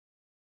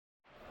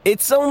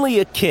It's only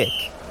a kick,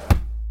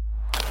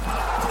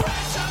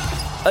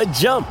 a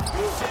jump,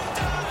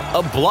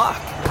 a block.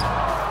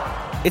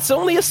 It's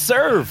only a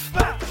serve.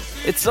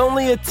 It's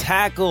only a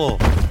tackle,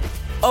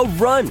 a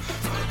run.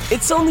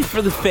 It's only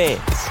for the fans.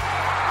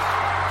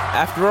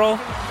 After all,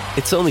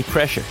 it's only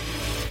pressure.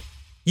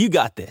 You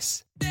got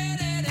this.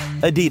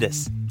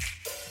 Adidas.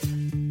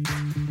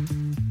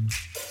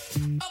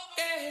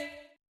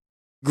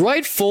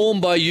 Great form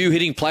by you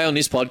hitting play on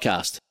this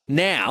podcast.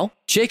 Now,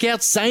 check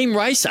out Same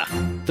Racer,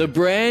 the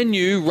brand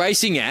new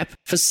racing app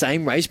for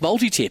same race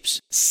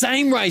multi-tips.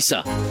 Same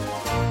Racer.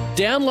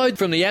 Download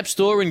from the App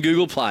Store and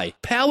Google Play.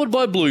 Powered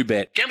by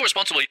Bluebet. Gamble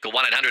responsibly. Call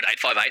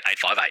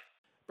 1-800-858-858.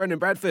 Brendan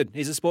Bradford,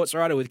 he's a sports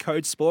writer with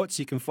Code Sports.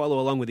 You can follow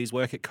along with his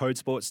work at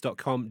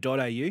codesports.com.au,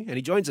 and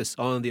he joins us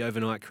on the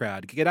Overnight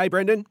Crowd. G'day,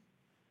 Brendan.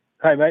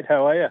 Hey, mate.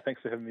 How are you? Thanks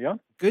for having me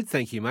on. Good,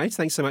 thank you, mate.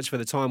 Thanks so much for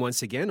the time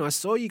once again. I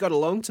saw you got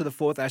along to the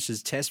fourth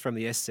Ashes test from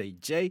the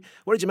SCG.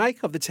 What did you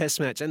make of the test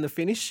match and the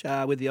finish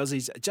with the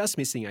Aussies just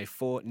missing a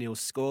 4-0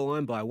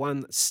 scoreline by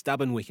one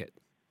stubborn wicket?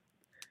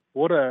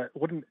 What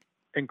an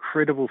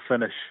incredible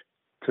finish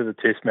to the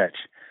test match.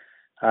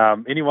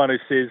 Anyone who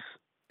says,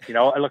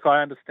 look,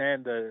 I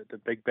understand the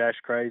Big Bash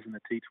craze and the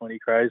T20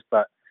 craze,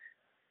 but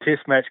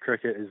test match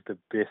cricket is the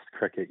best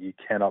cricket. You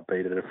cannot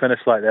beat it. A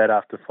finish like that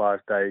after 5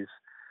 days,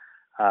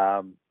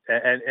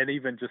 and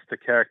even just the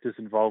characters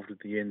involved at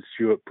the end,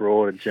 Stuart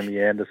Broad and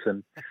Jimmy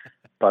Anderson,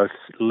 both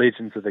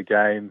legends of the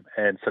game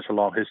and such a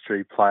long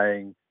history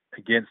playing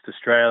against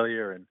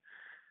Australia, and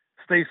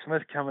Steve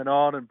Smith coming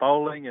on and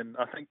bowling. And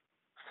I think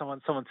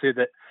someone said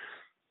that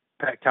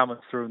Pat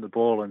Cummins threw him the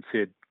ball and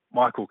said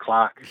Michael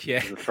Clark. Yeah.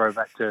 As a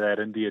throwback to that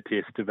India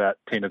test about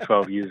 10 or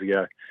 12 years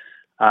ago.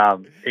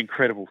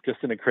 Incredible,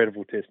 just an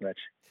incredible test match.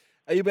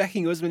 Are you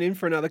backing Usman in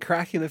for another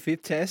crack in the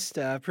fifth test?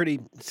 Pretty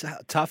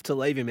tough to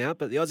leave him out,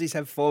 but the Aussies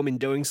have form in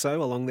doing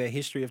so along their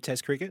history of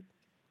test cricket.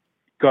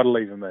 Got to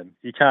leave him in.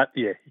 You can't,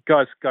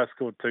 Guy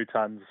scored 2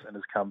 tons in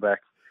his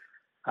comeback.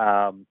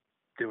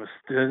 There's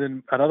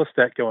another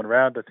stat going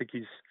around. I think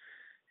he's,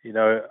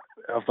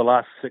 of the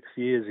last 6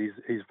 years,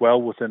 he's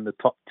well within the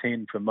top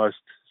 10 for most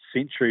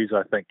centuries,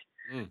 I think,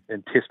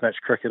 in test match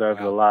cricket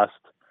over the last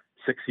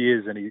 6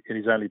 years, and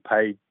he's only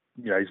played,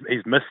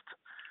 he's missed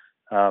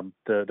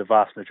the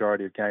vast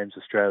majority of games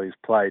Australia's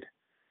played.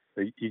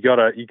 You got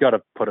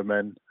to put him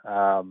in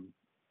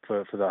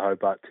for the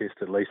Hobart Test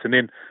at least, and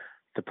then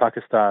the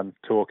Pakistan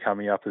tour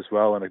coming up as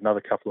well in another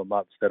couple of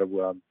months.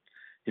 That'll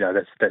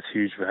that's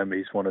huge for him.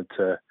 He's wanted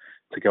to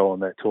go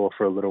on that tour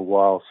for a little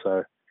while,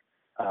 so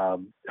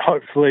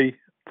hopefully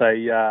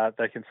they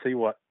can see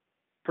what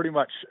pretty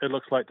much it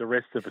looks like the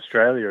rest of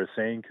Australia is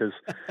seeing, because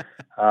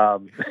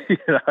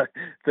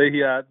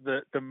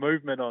the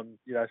movement on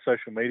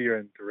social media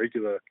and the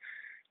regular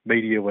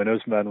media when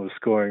Usman was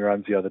scoring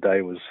runs the other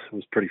day was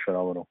pretty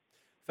phenomenal.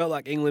 Felt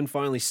like England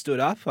finally stood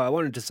up. I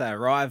wanted to say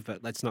arrived,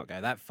 but let's not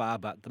go that far.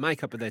 But the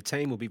makeup of their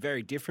team will be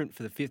very different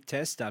for the fifth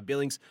test.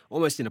 Billings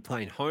almost in a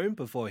plane home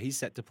before he's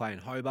set to play in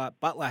Hobart.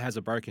 Butler has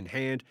a broken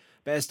hand.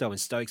 Bairstow and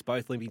Stokes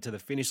both limping to the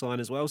finish line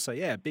as well. So,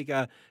 yeah, big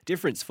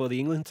difference for the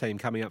England team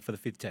coming up for the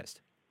fifth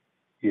test.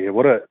 Yeah,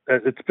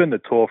 it's been the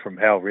tour from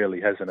hell, really,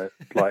 hasn't it?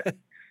 Like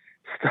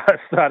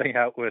starting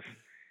out with,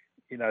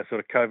 sort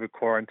of COVID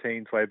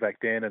quarantines way back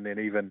then, and then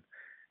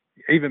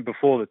even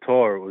before the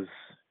tour, it was,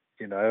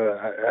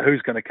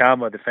 who's going to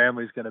come? Are the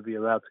families going to be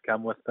allowed to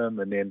come with them?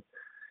 And then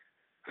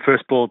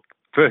first ball,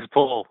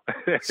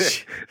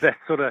 that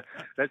sort of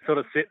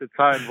set the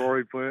tone.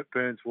 Rory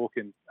Burns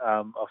walking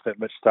off that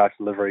Mitch Starc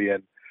delivery,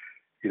 and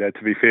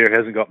to be fair, it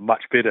hasn't got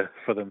much better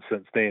for them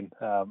since then.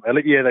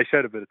 They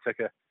showed a bit of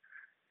ticker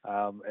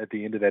at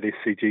the end of that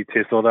SCG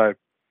test. Although,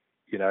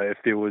 if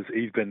there was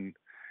even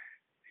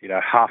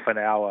half an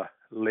hour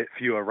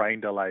fewer rain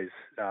delays,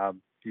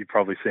 you're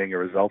probably seeing a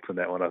result in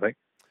that one, I think.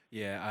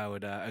 Yeah, I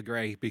would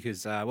agree,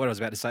 because what I was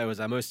about to say was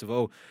most of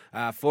all,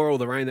 for all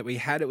the rain that we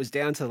had, it was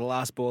down to the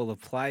last ball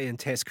of play in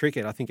Test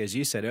cricket. I think, as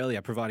you said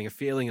earlier, providing a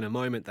feeling and a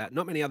moment that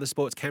not many other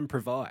sports can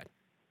provide.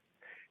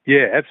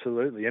 Yeah,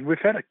 absolutely. And we've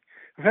had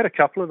a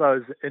couple of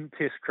those in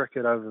Test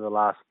cricket over the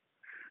last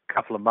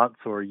couple of months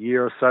or a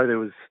year or so. There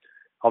was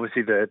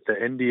obviously the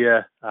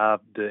India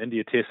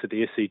Test at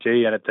the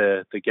SCG and at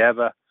the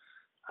Gabba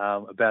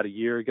about a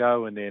year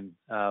ago, and then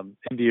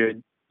India,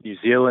 New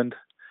Zealand.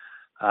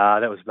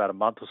 That was about a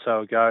month or so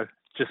ago.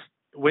 Just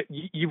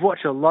you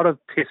watch a lot of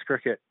Test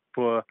cricket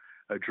for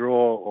a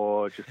draw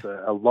or just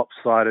a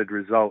lopsided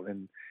result,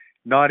 and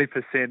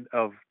 90%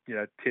 of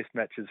Test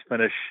matches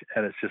finish,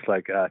 and it's just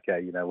like,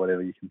 okay,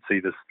 whatever. You can see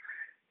this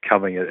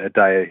coming a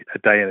day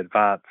in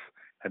advance,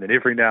 and then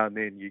every now and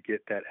then you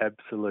get that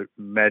absolute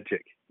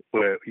magic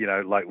where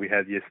like we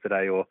had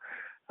yesterday, or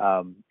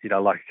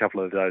like a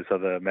couple of those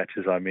other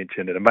matches I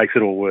mentioned, and it makes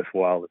it all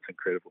worthwhile. It's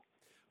incredible.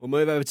 We'll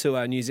move over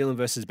to New Zealand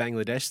versus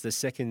Bangladesh, the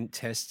second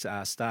test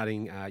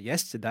starting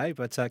yesterday.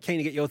 But keen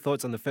to get your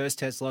thoughts on the first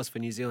test loss for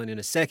New Zealand in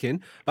a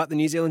second. But the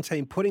New Zealand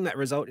team putting that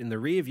result in the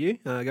rear view,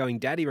 going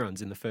daddy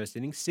runs in the first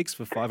innings, 6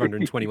 for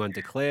 521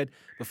 declared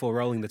before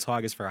rolling the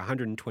Tigers for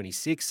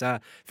 126.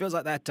 Feels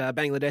like that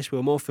Bangladesh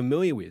we're more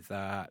familiar with,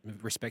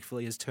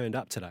 respectfully, has turned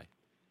up today.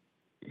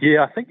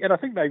 Yeah, I think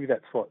maybe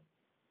that's what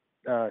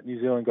New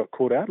Zealand got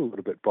caught out a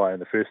little bit by in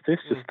the first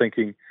test, just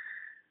thinking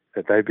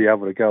that they'd be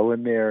able to go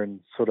in there and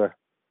sort of,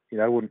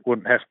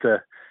 wouldn't have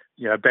to,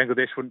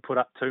 Bangladesh wouldn't put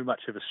up too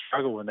much of a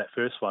struggle in that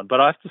first one. But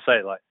I have to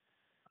say,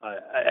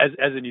 as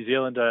a New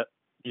Zealander,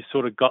 you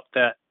sort of got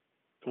that.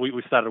 We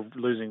started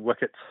losing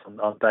wickets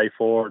on day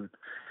 4, and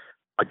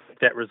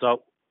that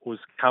result was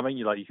coming.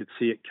 You could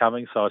see it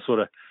coming. So I sort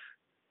of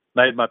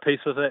made my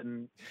peace with it,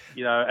 and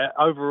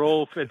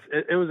overall,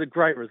 it was a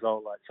great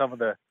result. Like some of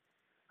the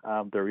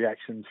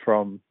reactions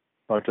from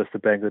not just the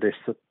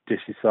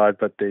Bangladeshi side,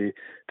 but the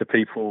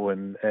people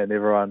and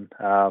everyone,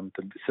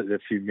 the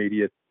few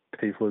media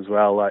people as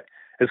well. Like,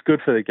 it's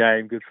good for the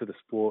game, good for the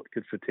sport,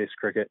 good for Test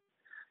cricket.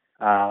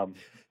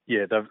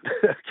 They've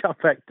come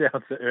back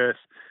down to earth,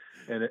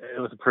 and it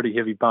was a pretty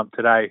heavy bump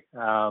today,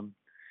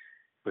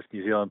 with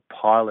New Zealand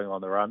piling on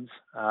the runs.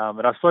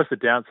 And I suppose the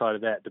downside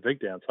of that, the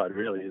big downside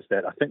really, is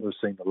that I think we've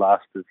seen the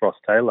last of Ross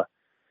Taylor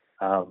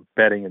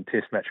batting in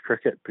Test match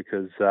cricket,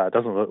 because it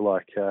doesn't look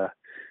like.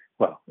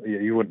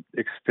 You wouldn't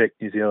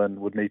expect New Zealand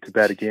would need to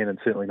bat again, and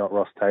certainly not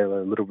Ross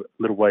Taylor, a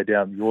little way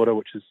down the order,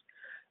 which is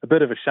a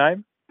bit of a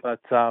shame.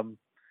 But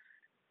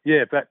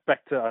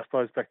back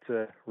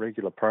to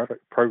regular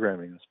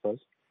programming, I suppose.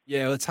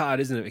 Yeah, well, it's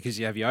hard, isn't it? Because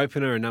you have your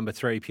opener and number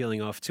 3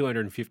 peeling off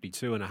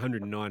 252 and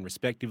 109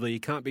 respectively. You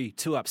can't be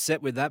too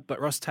upset with that,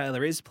 but Ross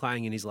Taylor is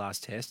playing in his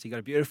last test. He got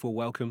a beautiful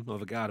welcome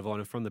of a guard of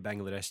honour from the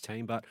Bangladesh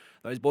team, but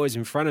those boys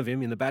in front of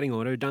him in the batting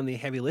order have done the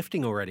heavy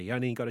lifting already.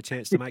 Only got a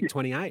chance to make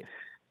 28.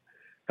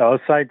 I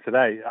was saying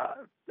today,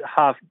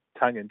 half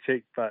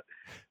tongue-in-cheek, but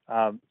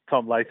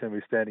Tom Latham,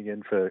 who's standing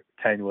in for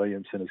Kane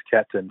Williamson as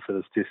captain for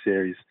this Test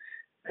series,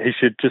 he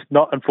should just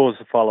not enforce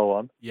a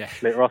follow-on. Yeah.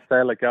 Let Ross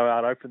Taylor go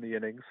out, open the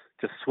innings,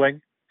 just swing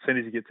as soon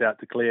as he gets out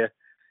to clear,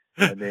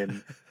 and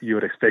then you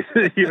would expect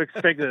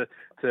to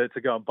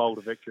go and bowl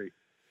to victory.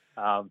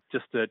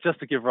 Just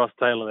to give Ross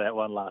Taylor that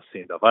one last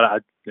send-off. I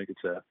think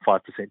it's a 5%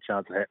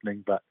 chance of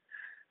happening, but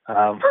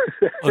on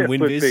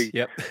WinViz,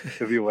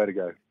 it'd be a way to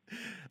go.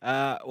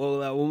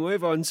 We'll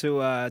move on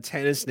to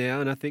tennis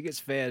now, and I think it's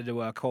fair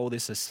to call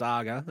this a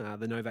saga.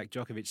 The Novak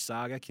Djokovic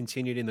saga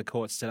continued in the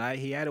courts today.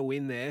 He had a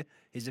win there.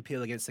 His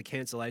appeal against the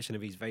cancellation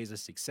of his visa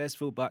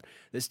successful, but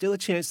there's still a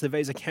chance the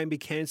visa can be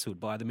cancelled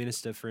by the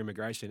Minister for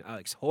Immigration,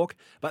 Alex Hawke.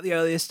 But the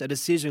earliest a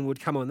decision would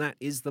come on that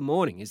is the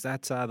morning. Is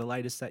that the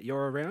latest that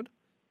you're around?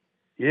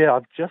 Yeah,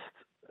 I've just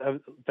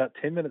about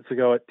 10 minutes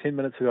ago.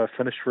 I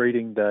finished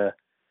reading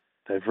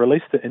They've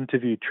released the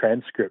interview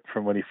transcript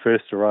from when he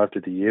first arrived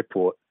at the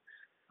airport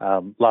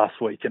last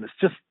week, and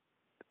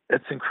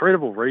it's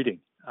incredible reading.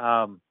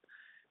 And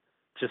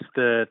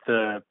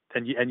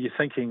you're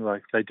thinking,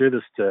 like, they do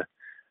this to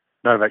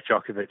Novak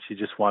Djokovic. You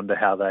just wonder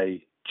how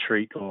they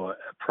treat or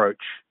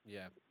approach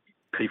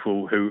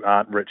people who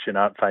aren't rich and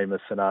aren't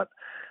famous and aren't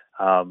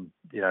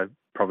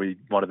probably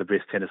one of the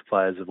best tennis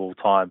players of all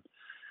time.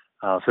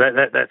 So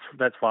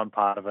that's one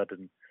part of it,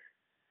 and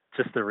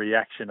just the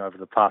reaction over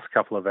the past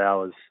couple of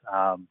hours.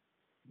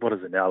 What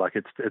is it now? Like,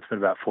 it's been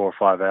about 4 or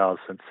 5 hours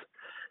since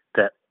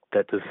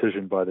that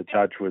decision by the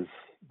judge was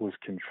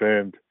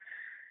confirmed,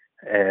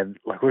 and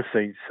like we've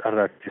seen, I don't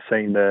know if you've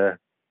seen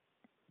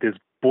there's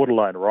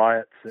borderline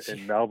riots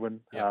in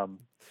Melbourne.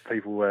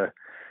 People were,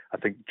 I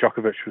think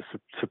Djokovic was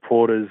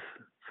supporters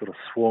sort of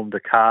swarmed a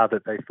car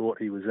that they thought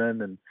he was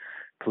in, and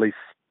police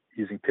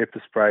using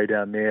pepper spray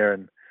down there,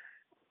 and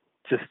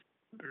just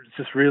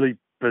really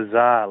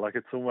bizarre. Like,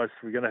 it's almost,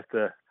 we're going to have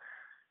to,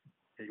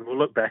 we'll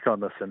look back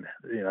on this in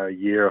a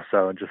year or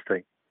so and just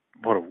think,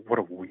 what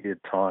a weird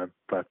time.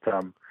 But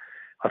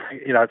I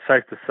think it's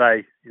safe to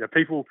say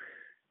people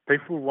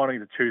wanting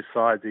to choose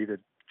sides, either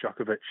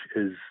Djokovic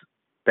is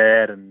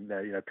bad and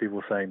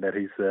people saying that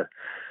he's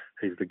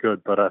the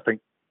good, but I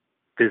think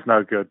there's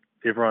no good.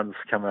 Everyone's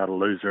come out a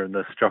loser in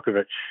this.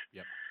 Djokovic,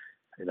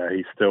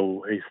 he's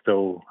still he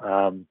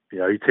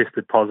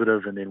tested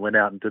positive and then went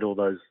out and did all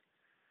those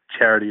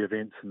charity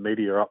events and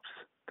media ops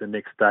the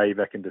next day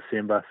back in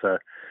December. So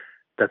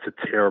that's a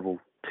terrible,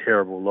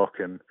 terrible look.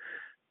 And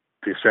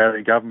the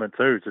Australian government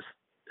too just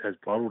has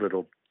bottled it,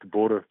 or the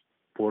border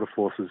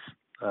forces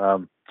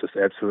just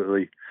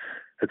absolutely,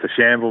 it's a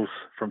shambles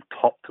from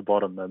top to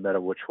bottom, no matter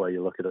which way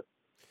you look at it.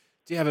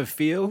 Do you have a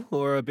feel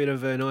or a bit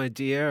of an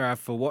idea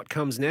for what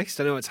comes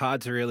next? I know it's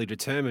hard to really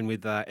determine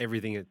with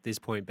everything at this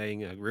point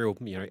being a real,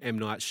 M.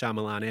 Night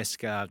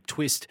Shyamalan-esque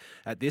twist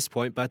at this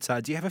point, but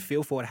do you have a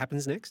feel for what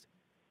happens next?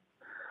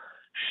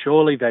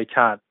 Surely they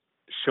can't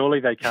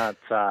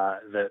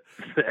that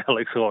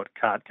Alex Hawke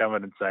can't come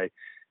in and say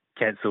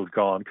cancelled,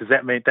 gone, because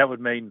that would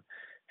mean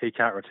he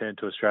can't return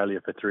to Australia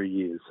for 3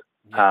 years,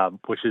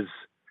 which is,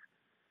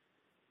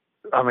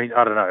 I mean,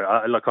 I don't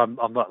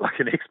know. I'm not like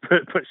an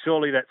expert, but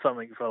surely that's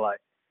something for like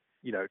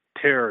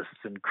terrorists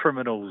and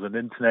criminals and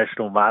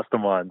international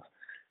masterminds.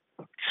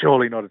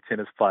 Surely not a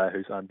tennis player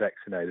who's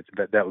unvaccinated.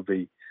 That would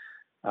be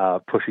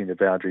pushing the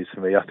boundaries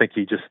for me. I think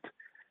he just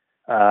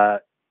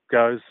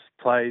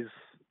plays,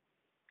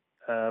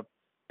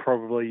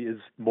 probably is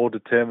more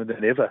determined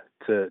than ever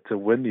to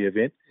win the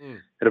event.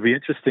 It'll be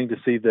interesting to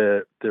see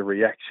the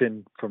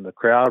reaction from the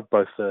crowd,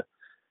 both the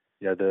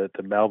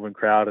Melbourne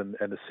crowd and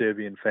the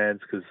Serbian fans,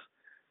 because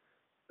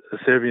the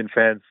Serbian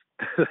fans,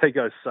 they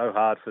go so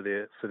hard for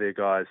their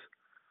guys,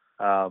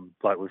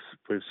 like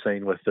we've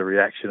seen with the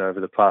reaction over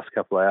the past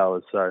couple of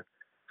hours. So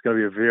it's going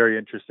to be a very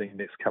interesting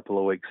next couple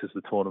of weeks as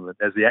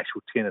the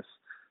actual tennis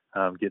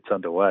gets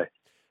underway.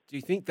 Do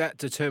you think that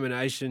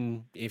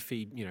determination, if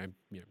he,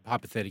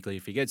 hypothetically,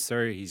 if he gets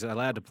through, he's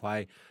allowed to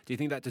play, do you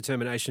think that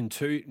determination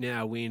to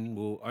now win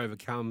will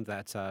overcome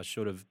that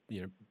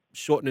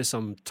shortness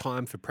on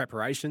time for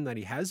preparation that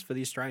he has for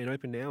the Australian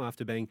Open now,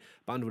 after being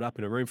bundled up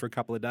in a room for a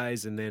couple of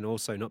days and then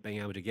also not being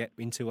able to get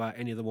into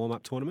any of the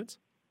warm-up tournaments?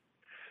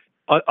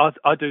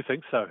 I do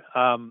think so.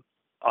 I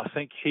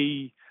think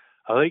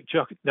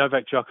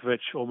Novak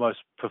Djokovic almost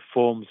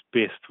performs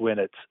best when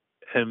it's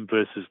him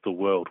versus the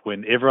world,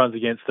 when everyone's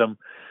against him.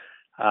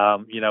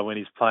 When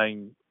he's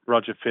playing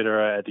Roger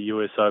Federer at the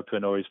US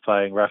Open, or he's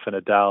playing Rafa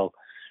Nadal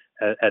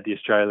at the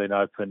Australian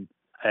Open,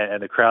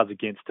 and the crowd's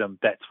against him.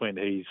 That's when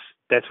he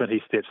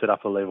steps it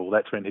up a level.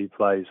 That's when he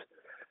plays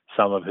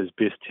some of his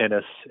best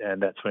tennis,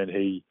 and that's when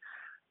he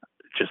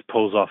just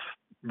pulls off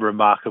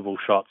remarkable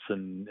shots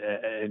and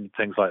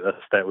things like this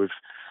that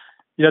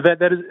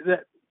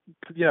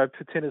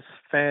tennis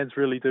fans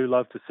really do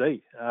love to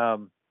see.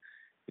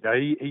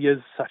 He is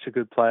such a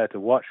good player to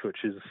watch,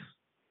 which is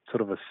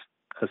sort of a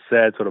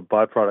sad sort of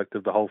byproduct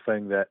of the whole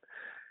thing, that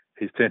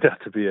he's turned out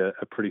to be a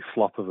pretty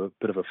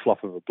bit of a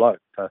flop of a bloke.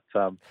 But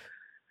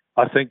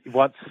I think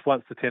once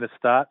the tennis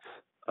starts,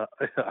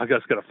 I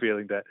just got a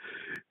feeling that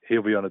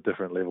he'll be on a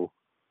different level.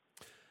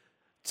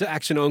 To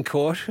action on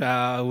court,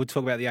 we'll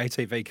talk about the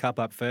ATP Cup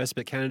up first,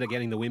 but Canada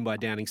getting the win by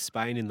downing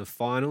Spain in the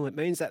final. It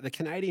means that the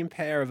Canadian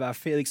pair of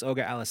Felix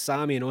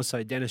Auger-Aliassime and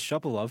also Denis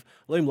Shapovalov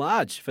loom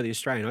large for the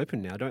Australian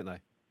Open now, don't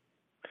they?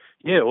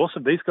 Yeah,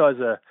 awesome. These guys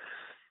are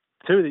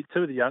two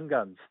of the young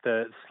guns.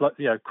 They're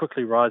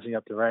quickly rising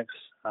up the ranks.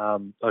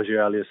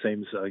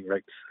 Auger-Aliassame's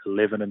ranked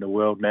 11 in the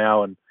world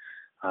now, and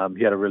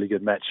he had a really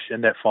good match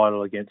in that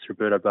final against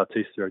Roberto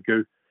Bautista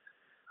Agut.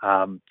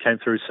 Came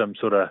through some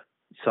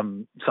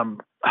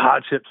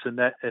hardships in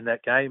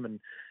that game and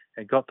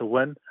got the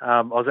win.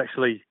 I was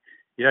actually,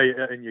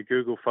 in your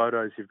Google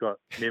Photos, you've got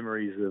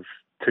memories of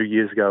 2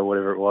 years ago,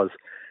 whatever it was.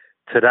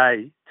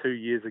 Today, 2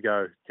 years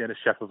ago, Denis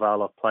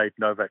Shapovalov played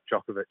Novak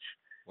Djokovic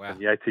in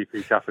the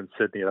ATP Cup in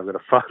Sydney, and I've got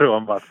a photo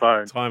on my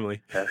phone.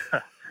 Timely.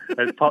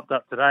 It's popped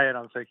up today, and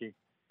I'm thinking,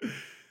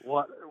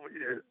 what?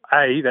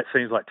 A, that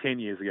seems like 10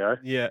 years ago.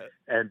 Yeah.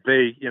 And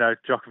B,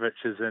 Djokovic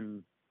is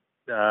in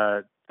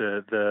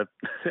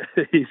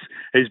he's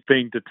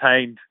being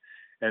detained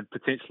and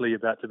potentially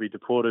about to be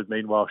deported.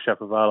 Meanwhile,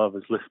 Shapovalov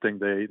is lifting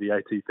the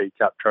ATP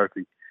Cup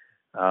trophy.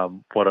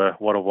 What a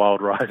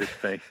wild ride it's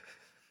been.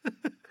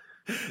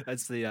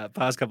 That's the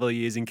past couple of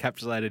years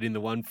encapsulated in the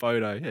one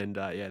photo, and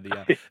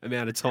the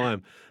amount of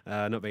time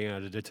not being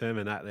able to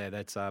determine that there.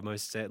 That's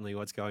most certainly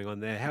what's going on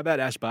there. How about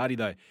Ash Barty,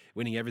 though,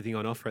 winning everything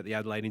on offer at the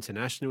Adelaide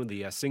International,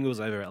 the singles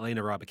over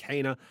Elena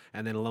Rybakina,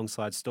 and then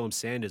alongside Storm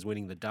Sanders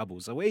winning the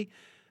doubles. Are we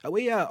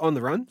on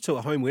the run to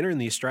a home winner in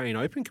the Australian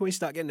Open? Can we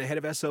start getting ahead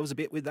of ourselves a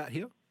bit with that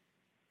here?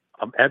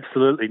 I'm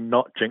absolutely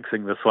not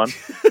jinxing this one.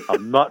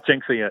 I'm not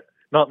jinxing it.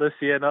 Not this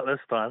year, not this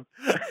time.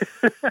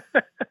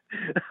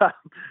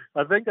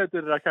 I think I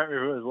did it. I can't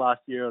remember if it was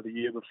last year or the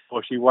year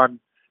before. She won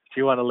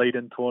a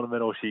lead-in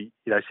tournament, or she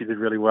did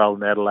really well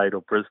in Adelaide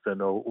or Brisbane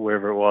or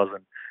wherever it was.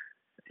 And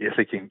you're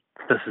thinking,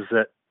 this is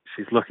it.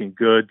 She's looking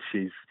good.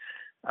 She's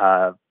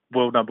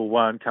world number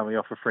one, coming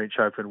off a French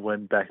Open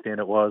win back then.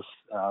 It was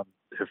her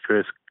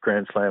first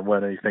Grand Slam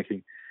win. And you're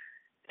thinking,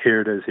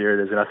 here it is.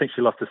 And I think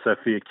she lost to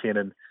Sophia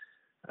Kenin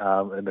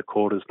in the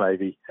quarters,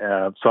 maybe.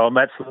 So I'm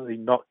absolutely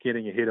not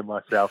getting ahead of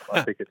myself.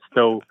 I think it's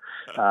still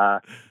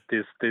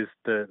there's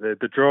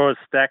the draw is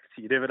stacked.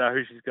 You never know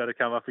who she's going to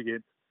come up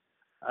against.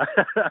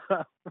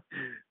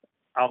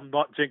 I'm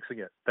not jinxing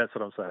it. That's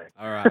what I'm saying.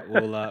 All right,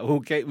 we'll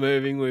keep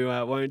moving. We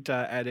won't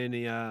add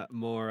any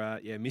more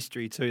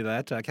mystery to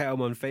that. Kale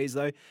Monfils,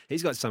 though,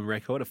 he's got some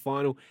record, a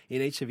final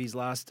in each of his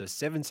last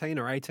 17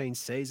 or 18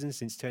 seasons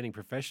since turning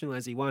professional,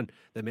 as he won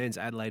the men's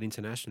Adelaide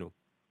International.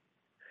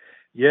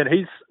 Yeah,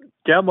 and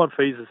Gael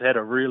Monfils has had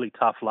a really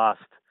tough last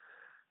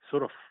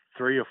sort of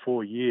 3 or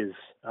 4 years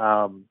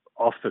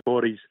off the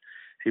court.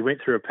 He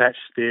went through a patch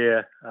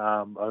there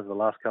over the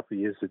last couple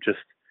of years of just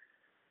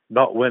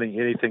not winning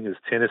anything. His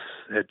tennis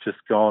had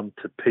just gone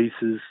to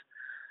pieces.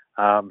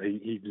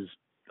 He was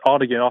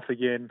on again, off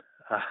again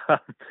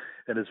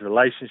in his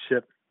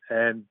relationship,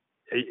 and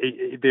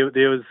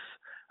there was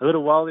a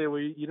little while there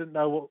where you didn't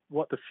know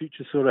what the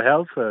future sort of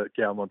held for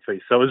Gael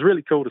Monfils. So it was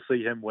really cool to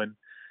see him win.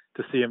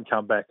 To see him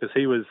come back, because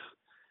he was,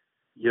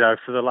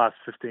 for the last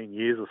 15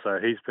 years or so,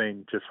 he's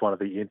been just one of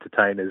the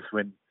entertainers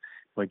when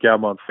when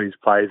Galmon Fils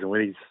plays and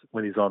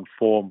when he's on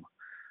form,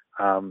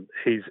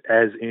 he's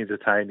as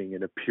entertaining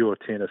in a pure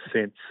tennis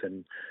sense,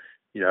 and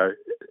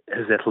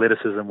his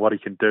athleticism, what he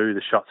can do,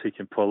 the shots he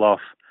can pull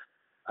off.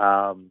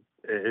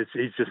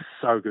 He's just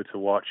so good to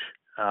watch.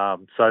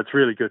 So it's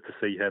really good to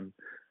see him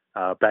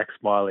back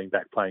smiling,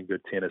 back playing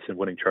good tennis and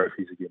winning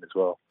trophies again as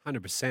well.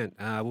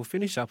 100%. We'll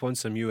finish up on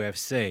some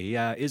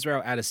UFC.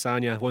 Israel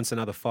Adesanya wants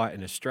another fight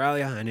in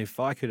Australia, and if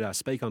I could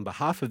speak on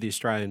behalf of the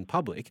Australian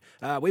public,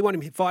 we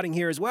want him fighting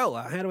here as well.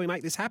 How do we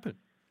make this happen?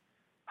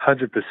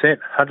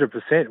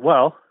 100%.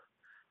 Well,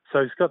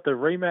 so he's got the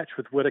rematch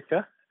with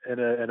Whittaker in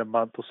a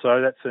month or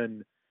so. That's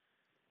in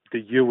the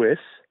US.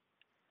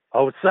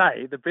 I would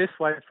say the best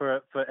way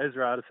for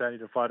Israel Adesanya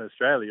to fight in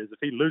Australia is if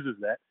he loses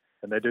that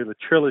and they do the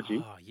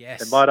trilogy. Oh,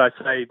 yes. And might I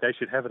say they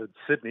should have it in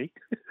Sydney,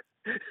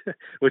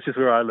 which is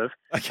where I live.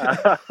 Okay.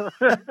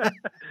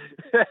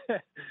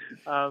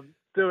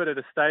 Do it at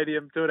a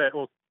stadium. Do it at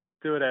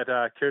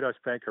Kudos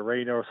Bank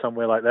Arena or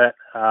somewhere like that.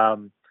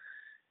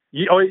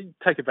 Or you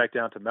take it back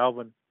down to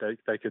Melbourne.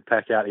 They could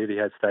pack out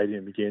Etihad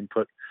Stadium again,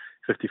 put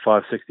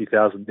 55,000,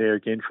 60,000 there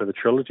again for the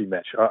trilogy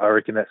match. I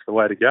reckon that's the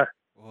way to go.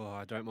 Oh,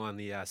 I don't mind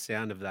the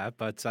sound of that,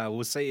 but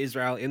we'll see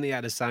Israel in the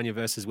Adesanya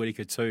versus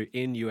Whittaker 2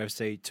 in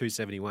UFC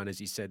 271,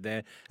 as you said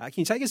there. Can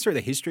you take us through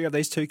the history of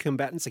these two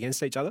combatants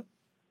against each other?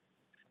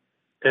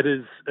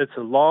 It's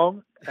a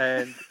long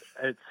and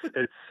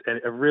it's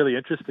a really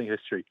interesting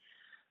history.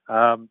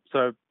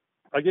 So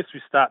I guess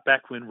we start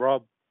back when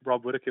Rob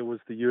Whittaker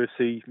was the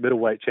UFC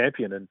middleweight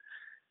champion, and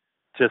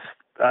just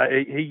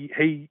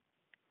he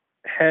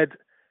had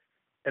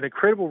an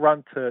incredible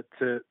run to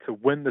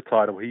win the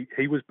title.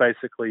 He was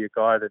basically a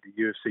guy that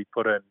the UFC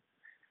put in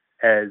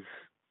as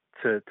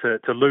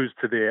to lose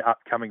to their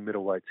upcoming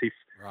middleweights.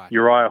 Right.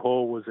 Uriah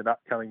Hall was an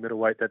upcoming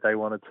middleweight that they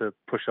wanted to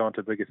push on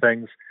to bigger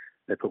things.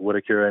 They put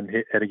Whittaker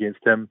in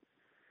against him.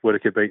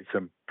 Whittaker beats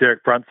him.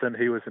 Derek Brunson,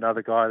 he was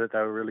another guy that they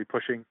were really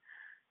pushing.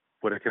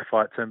 Whittaker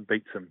fights him,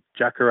 beats him.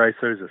 Jacare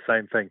Souza,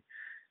 same thing.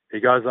 He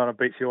goes on and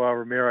beats Yoel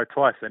Romero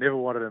twice. They never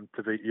wanted him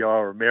to beat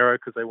Yoel Romero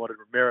because they wanted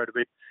Romero to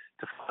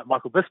fight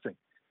Michael Bisping.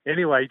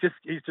 Anyway,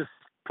 he just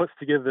puts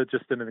together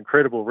just an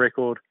incredible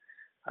record.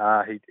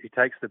 He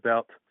takes the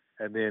belt,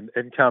 and then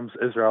in comes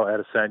Israel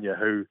Adesanya,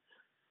 who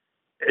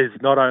is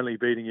not only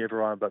beating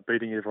everyone, but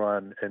beating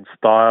everyone in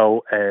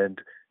style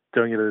and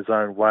doing it his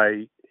own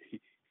way.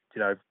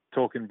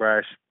 Talking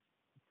brash,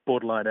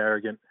 borderline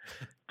arrogant,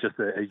 just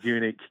a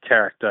unique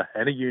character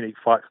and a unique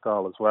fight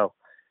style as well.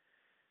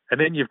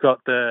 And then you've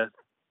got the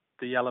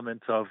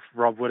element of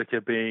Rob Whittaker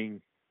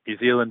being New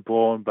Zealand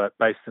born but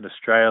based in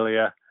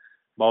Australia,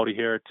 Māori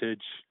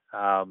heritage.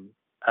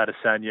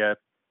 Adesanya,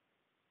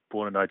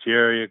 born in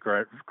Nigeria,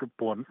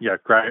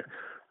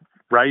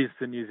 raised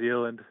in New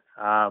Zealand,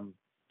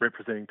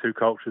 representing two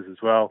cultures as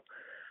well.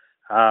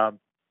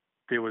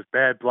 There was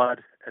bad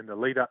blood in the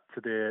lead up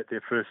to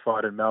their first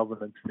fight in Melbourne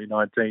in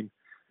 2019.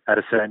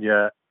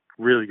 Adesanya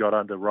really got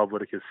under Rob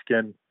Whittaker's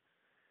skin.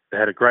 They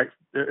had it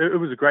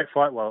was a great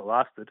fight while it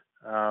lasted.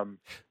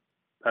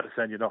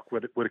 Adesanya knocked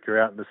Whittaker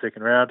out in the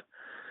second round.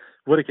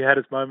 Whittaker had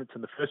his moments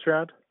in the first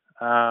round.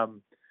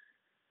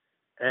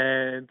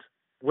 And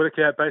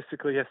Whittaker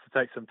basically has to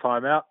take some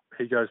time out.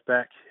 He goes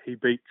back. He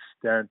beats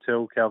Darren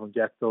Till, Calvin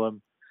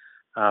Gastelum,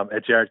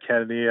 and Jared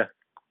Cannonier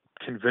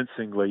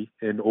convincingly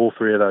in all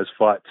three of those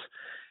fights.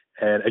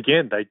 And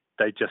again,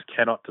 they just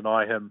cannot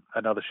deny him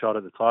another shot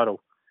at the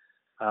title.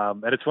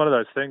 And it's one of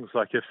those things,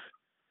 like if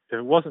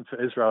it wasn't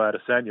for Israel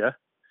Adesanya,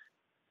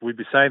 we'd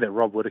be saying that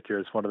Rob Whittaker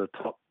is one of the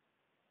top,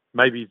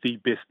 maybe the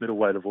best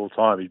middleweight of all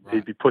time.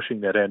 He'd be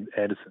pushing that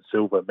Anderson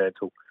Silva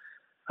mantle.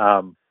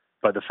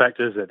 But the fact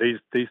is that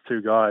these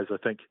two guys, I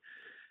think,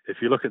 if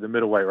you look at the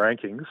middleweight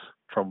rankings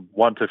from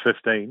 1 to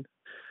 15,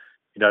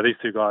 these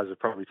two guys have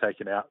probably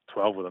taken out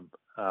 12 of them,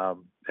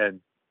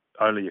 and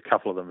only a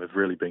couple of them have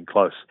really been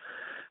close.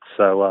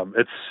 So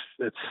it's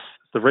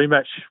the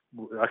rematch.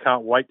 I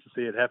can't wait to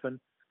see it happen.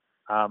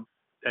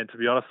 And to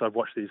be honest, I'd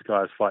watch these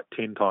guys fight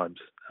 10 times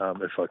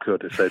if I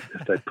could, if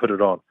they put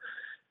it on.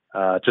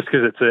 Just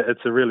because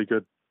it's a really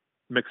good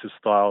mix of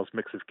styles,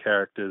 mix of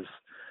characters,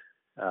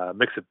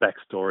 mix of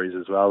backstories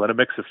as well, and a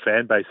mix of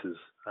fan bases.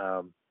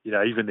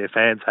 Even their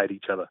fans hate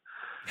each other.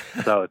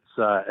 So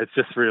it's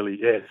just really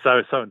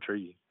so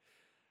intriguing.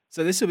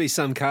 So this will be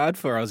some card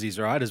for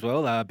Aussies, right, as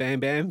well? Bam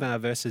Bam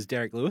versus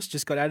Derek Lewis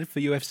just got added for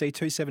UFC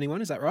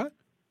 271. Is that right?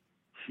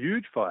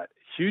 Huge fight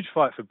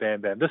for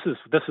Bam Bam. This is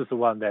the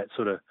one that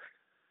sort of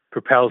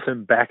propels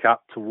him back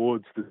up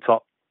towards the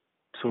top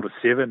sort of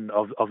 7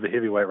 of the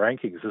heavyweight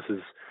rankings. This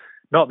is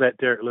not that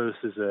Derek Lewis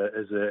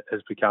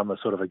has become a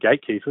sort of a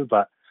gatekeeper,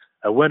 but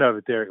a win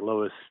over Derek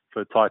Lewis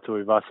for Tai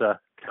Tuivasa,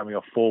 coming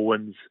off 4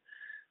 wins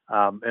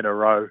in a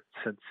row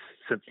since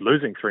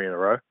losing 3 in a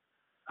row.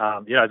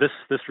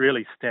 This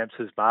really stamps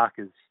his mark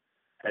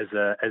as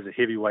a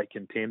heavyweight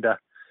contender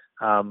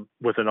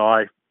with an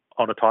eye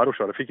on a title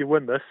shot. If he can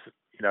win this,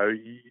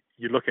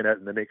 you're looking at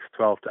in the next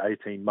 12 to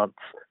 18 months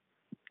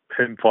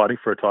him fighting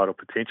for a title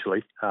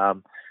potentially.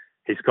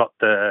 He's got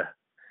the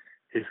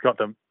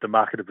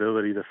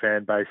marketability, the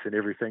fan base, and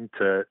everything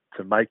to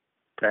make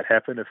that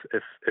happen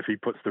if he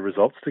puts the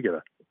results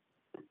together.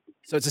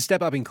 So it's a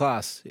step up in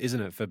class,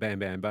 isn't it, for Bam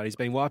Bam? But he's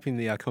been wiping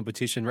the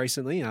competition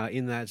recently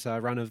in that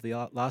run of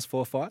the last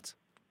 4 fights.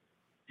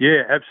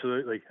 Yeah,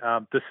 absolutely.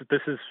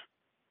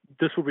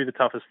 This will be the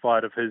toughest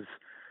fight of his.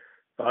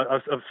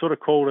 I've sort of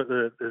called it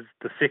the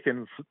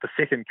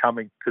second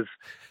coming, because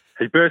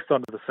he burst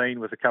onto the scene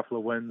with a couple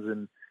of wins,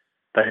 and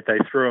they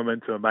threw him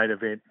into a main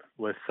event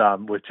with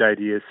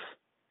JDS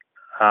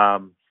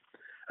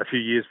a few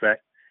years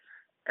back,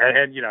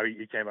 and you know,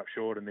 he came up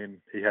short, and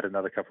then he had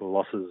another couple of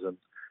losses, and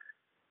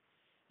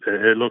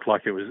it looked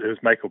like it was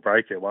make or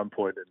break at one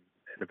point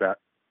in about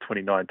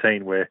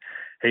 2019, where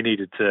he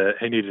needed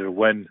a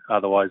win,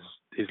 otherwise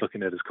he's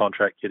looking at his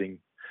contract getting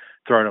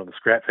thrown on the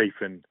scrap heap.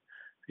 And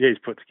yeah, he's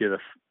put together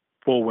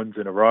 4 wins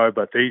in a row,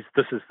 but this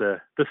is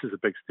a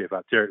big step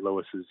up. Derek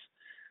Lewis is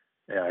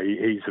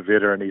he's a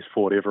veteran. He's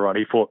fought everyone.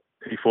 He fought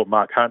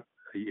Mark Hunt.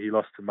 He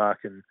lost to Mark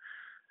in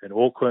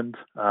Auckland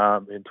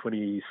in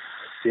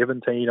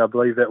 2017, I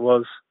believe that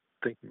was.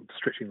 I think I'm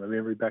stretching my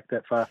memory back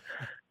that far,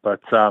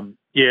 but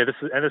this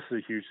is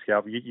a huge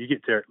scalp. You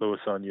get Derek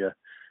Lewis on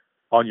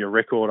your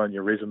record, on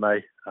your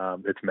resume.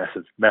 It's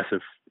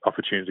massive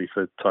opportunity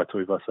for Tai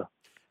Tuivasa.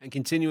 And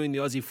continuing the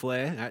Aussie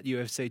flair at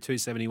UFC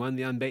 271,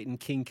 the unbeaten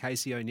King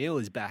Casey O'Neill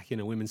is back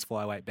in a women's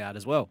flyweight bout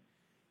as well.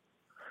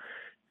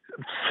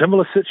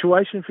 Similar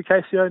situation for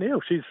Casey O'Neill.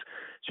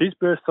 She's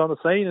burst on the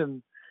scene,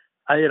 and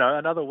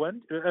another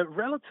win. A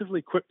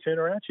relatively quick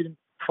turnaround. She didn't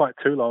fight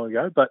too long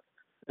ago, but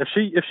if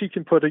she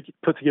can put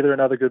together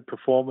another good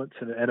performance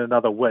and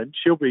another win,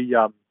 she'll be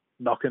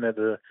knocking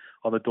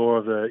on the door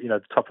of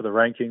the top of the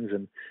rankings,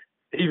 and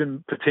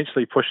even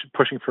potentially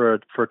pushing for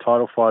a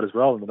title fight as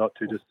well in the not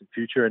too distant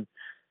future. And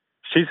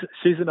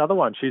she's another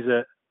one. She's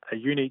a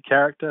unique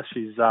character.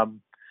 She's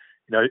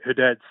her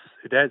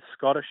dad's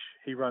Scottish.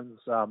 He runs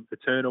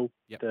Eternal,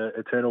 yep. The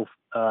Eternal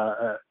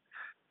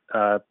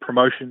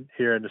promotion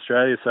here in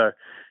Australia. So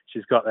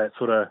she's got that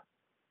sort of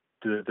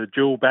the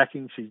dual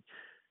backing. She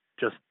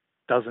just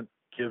doesn't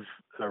give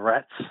a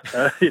rat's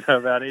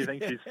about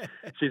anything.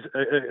 She's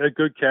a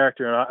good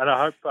character, and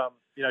I hope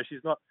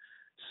she's not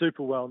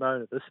super well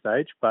known at this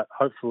stage, but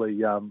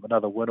hopefully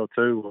another win or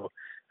two, or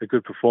a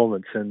good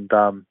performance, and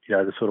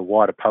the sort of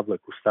wider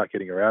public will start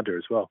getting around her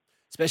as well.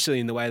 Especially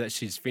in the way that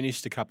she's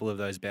finished a couple of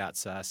those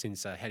bouts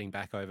since heading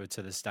back over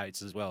to the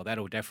States as well.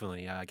 That'll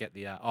definitely get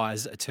the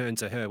eyes turned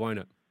to her, won't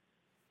it?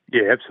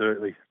 Yeah,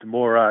 absolutely. The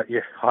more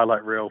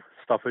highlight reel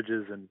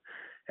stoppages and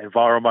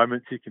viral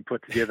moments you can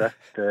put together,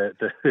 the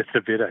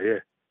better, yeah.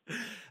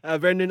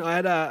 Brendan, I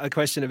had a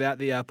question about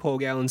the Paul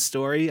Gallen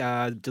story,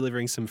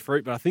 delivering some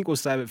fruit, but I think we'll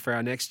save it for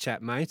our next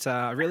chat, mate.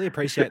 I really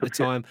appreciate the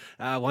time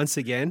once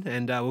again,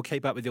 and we'll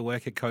keep up with your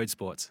work at Code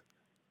Sports.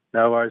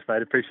 No worries,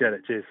 mate. Appreciate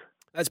it. Cheers.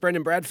 That's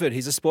Brendan Bradford.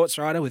 He's a sports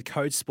writer with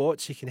Code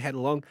Sports. You can head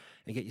along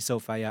and get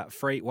yourself a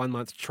free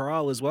 1-month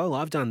trial as well.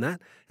 I've done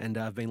that, and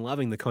I've been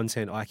loving the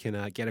content I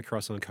can get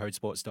across on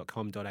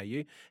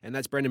codesports.com.au. And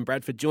that's Brendan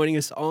Bradford joining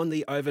us on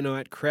the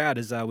Overnight Crowd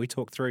as we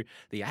talk through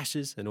the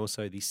Ashes and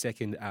also the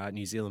second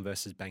New Zealand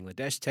versus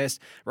Bangladesh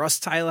test. Ross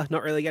Taylor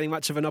not really getting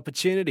much of an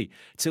opportunity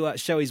to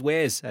show his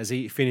wares as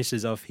he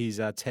finishes off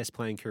his test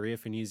playing career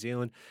for New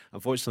Zealand.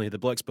 Unfortunately, the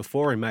blokes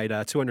before him made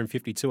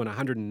 252 and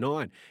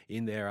 109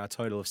 in their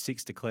total of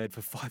 6 declared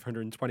for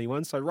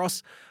 521. So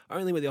Ross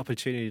only with the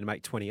opportunity to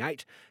make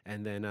 28,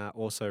 and then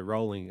also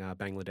rolling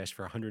Bangladesh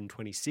for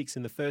 126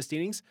 in the first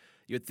innings.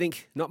 You'd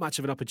think not much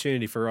of an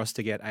opportunity for Ross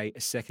to get a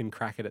second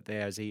crack at it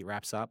there as he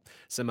wraps up.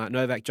 Some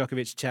Novak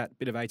Djokovic chat,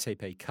 bit of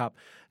ATP Cup,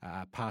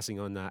 passing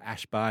on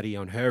Ash Barty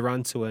on her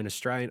run to an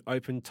Australian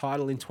Open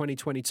title in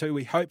 2022,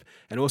 we hope,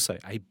 and also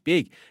a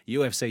big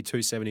UFC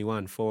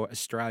 271 for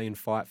Australian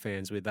fight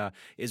fans with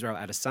Israel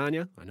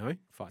Adesanya. I know,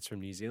 fights from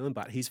New Zealand,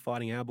 but he's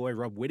fighting our boy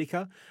Rob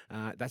Whittaker.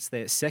 That's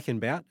their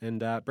second bout, and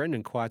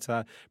Brendan quite,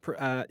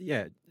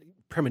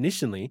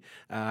 premonitionally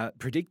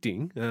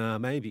predicting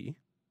maybe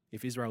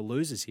if Israel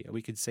loses here,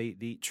 we could see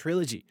the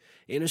trilogy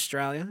in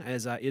Australia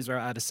as Israel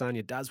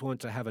Adesanya does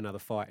want to have another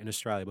fight in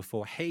Australia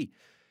before he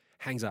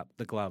hangs up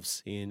the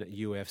gloves in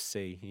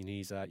UFC, in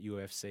his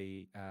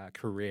UFC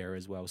career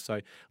as well.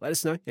 So let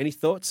us know any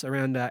thoughts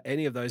around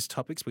any of those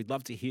topics. We'd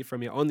love to hear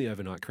from you on the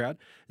Overnight Crowd,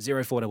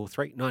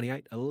 0433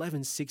 98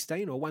 11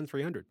 16 or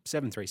 1300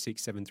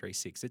 736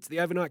 736. It's the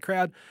Overnight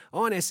Crowd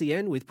on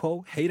SEN with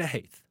Paul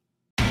Heath.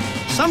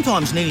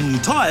 Sometimes needing new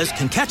tyres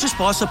can catch us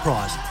by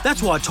surprise.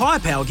 That's why Tyre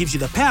Power gives you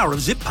the power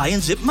of Zip Pay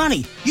and Zip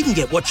Money. You can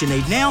get what you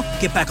need now,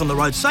 get back on the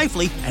road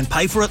safely and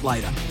pay for it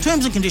later.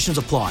 Terms and conditions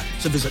apply.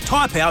 So visit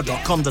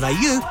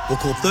tyrepower.com.au or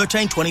call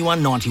 13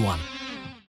 21 91.